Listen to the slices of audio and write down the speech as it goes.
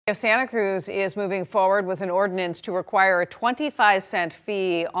Santa Cruz is moving forward with an ordinance to require a 25-cent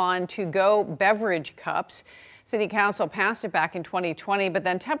fee on to-go beverage cups. City Council passed it back in 2020, but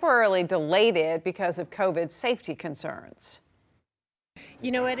then temporarily delayed it because of COVID safety concerns.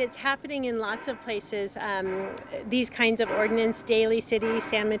 You know what, it's happening in lots of places. These kinds of ordinance, Daly City,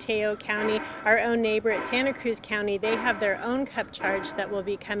 San Mateo County, our own neighbor at Santa Cruz County, they have their own cup charge that will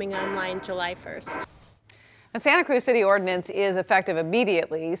be coming online July 1st. The Santa Cruz City ordinance is effective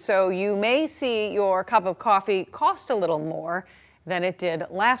immediately, so you may see your cup of coffee cost a little more than it did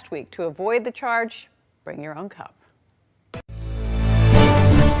last week. To avoid the charge, bring your own cup.